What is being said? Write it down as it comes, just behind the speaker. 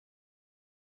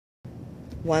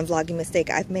one vlogging mistake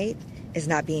I've made is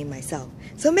not being myself.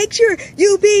 So make sure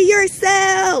you be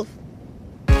yourself.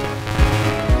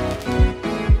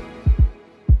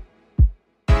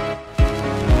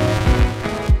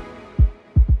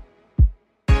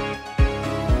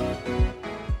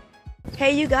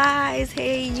 Hey you guys,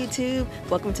 hey YouTube,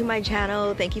 welcome to my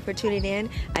channel. Thank you for tuning in.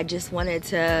 I just wanted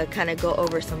to kind of go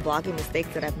over some vlogging mistakes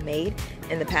that I've made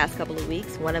in the past couple of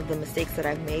weeks. One of the mistakes that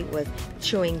I've made was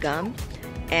chewing gum,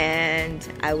 and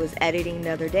I was editing the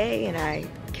other day and I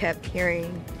kept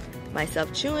hearing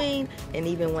myself chewing, and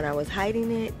even when I was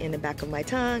hiding it in the back of my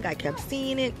tongue, I kept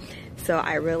seeing it. So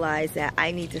I realized that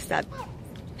I need to stop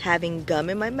having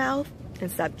gum in my mouth and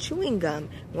stop chewing gum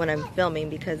when I'm filming,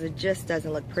 because it just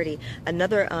doesn't look pretty.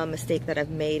 Another mistake that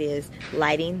I've made is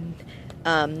lighting,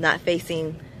 not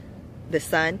facing the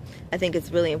sun. I think it's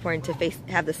really important to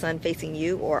have the sun facing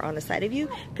you or on the side of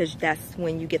you, because that's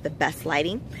when you get the best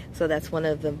lighting. So that's one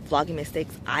of the vlogging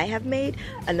mistakes I have made.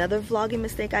 Another vlogging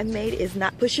mistake I've made is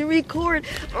not pushing record.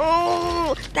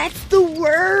 Oh, that's the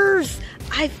worst.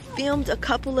 I filmed a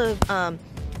couple of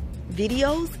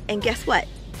videos, and guess what?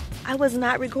 I was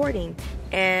not recording,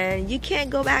 and you can't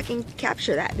go back and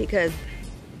capture that, because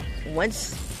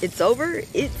once it's over,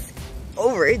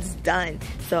 it's done.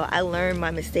 So I learned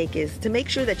my mistake is to make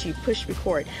sure that you push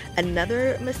record.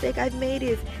 Another mistake I've made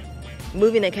is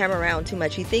moving the camera around too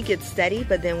much. You think it's steady,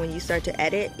 but then when you start to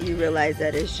edit, you realize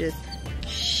that it's just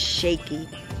shaky.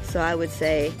 So I would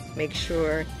say make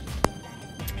sure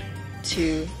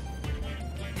to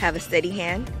have a steady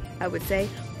hand, I would say,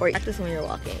 or practice when you're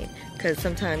walking, because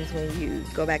sometimes when you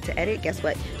go back to edit, guess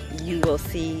what? You will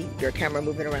see your camera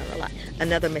moving around a lot.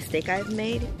 Another mistake I've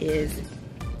made is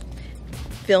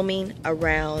filming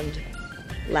around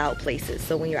loud places.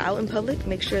 So when you're out in public,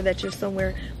 make sure that you're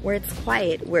somewhere where it's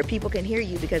quiet, where people can hear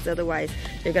you, because otherwise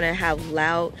you're gonna have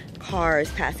loud cars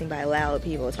passing by, loud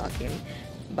people talking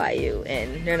by you,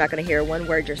 and they're not going to hear one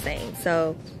word you're saying.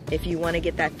 So if you want to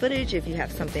get that footage, if you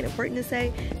have something important to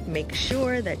say, make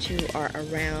sure that you are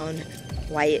around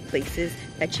quiet places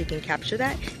that you can capture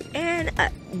that. And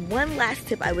one last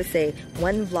tip I would say,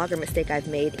 one vlogger mistake I've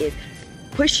made is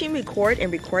pushing record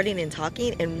and recording and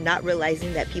talking and not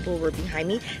realizing that people were behind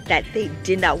me, that they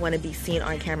did not want to be seen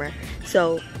on camera.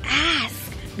 So ask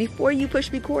before you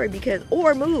push record,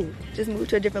 or just move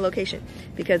to a different location,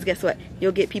 because guess what?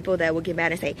 You'll get people that will get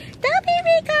mad and say, "Don't be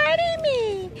recording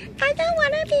me. I don't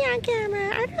want to be on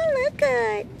camera. I don't look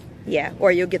good." Yeah,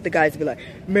 or you'll get the guys to be like,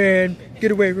 "Man, get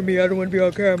away from me. I don't want to be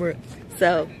on camera."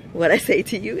 So what I say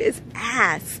to you is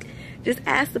ask. Just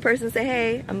ask the person, say,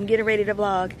 "Hey, I'm getting ready to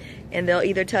vlog," and they'll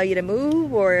either tell you to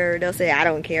move or they'll say, "I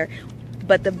don't care."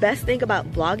 But the best thing about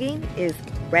vlogging is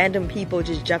random people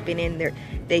just jumping in there.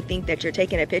 They think that you're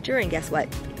taking a picture, and guess what?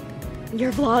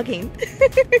 You're vlogging.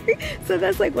 So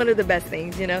that's like one of the best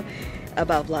things, you know,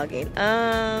 about vlogging.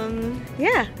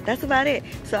 Yeah, that's about it.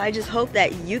 So I just hope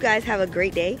that you guys have a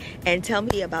great day, and tell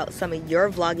me about some of your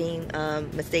vlogging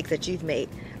mistakes that you've made.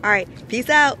 All right, peace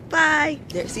out. Bye.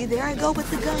 There I go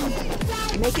with the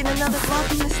gun, making another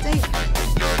vlogging mistake.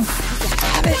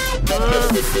 Have it.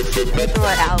 Throw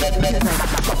it out, because I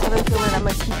have a feeling I'm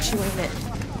gonna keep chewing it.